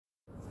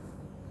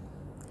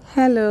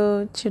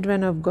Hello,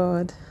 children of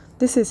God.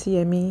 This is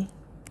Yemi.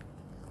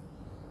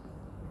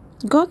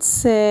 God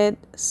said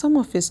some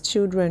of His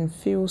children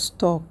feel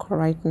stuck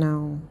right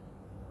now.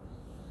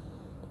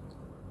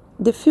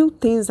 They feel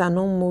things are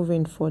not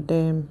moving for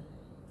them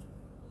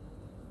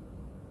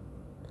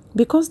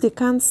because they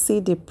can't see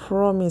the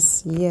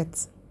promise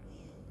yet.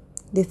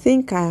 They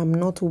think I am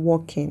not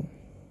working.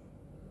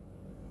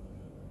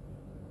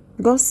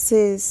 God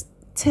says,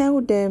 tell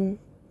them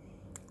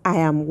I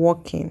am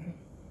working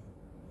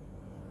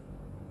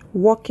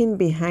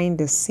behind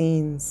the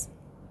scenes.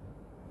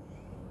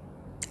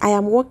 I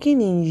am working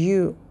in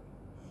you,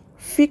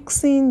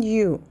 fixing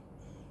you,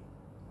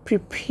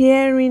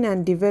 preparing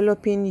and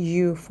developing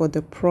you for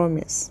the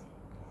promise.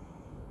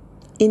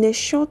 In a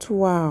short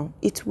while,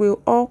 it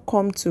will all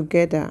come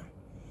together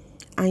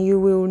and you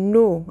will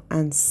know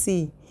and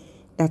see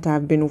that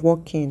I've been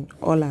working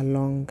all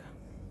along.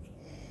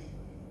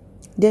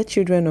 Dear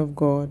children of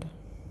God,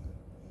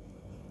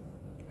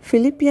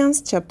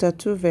 Philippians chapter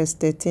 2 verse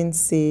 13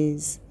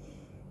 says,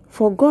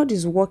 "For God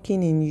is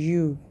working in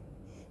you,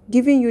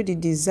 giving you the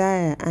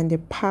desire and the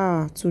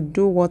power to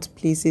do what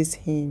pleases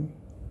Him."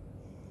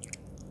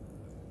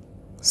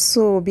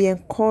 So be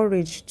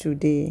encouraged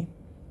today.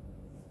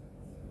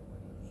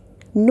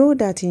 Know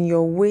that in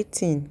your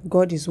waiting,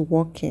 God is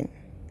working.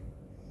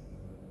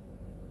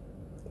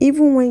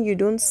 Even when you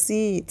don't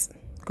see it,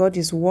 God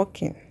is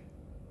working.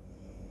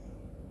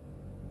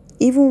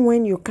 Even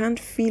when you can't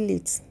feel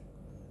it,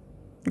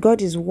 God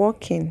is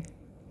working.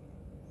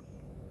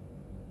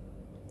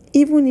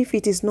 Even if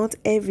it is not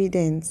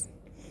evident,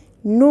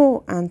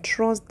 know and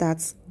trust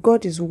that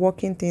God is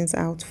working things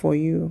out for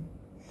you.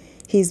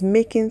 He's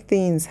making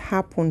things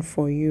happen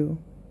for you.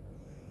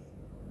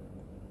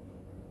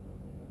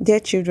 Dear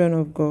children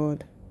of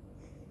God,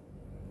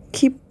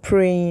 keep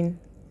praying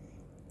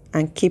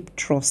and keep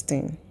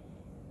trusting.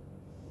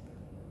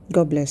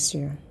 God bless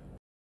you.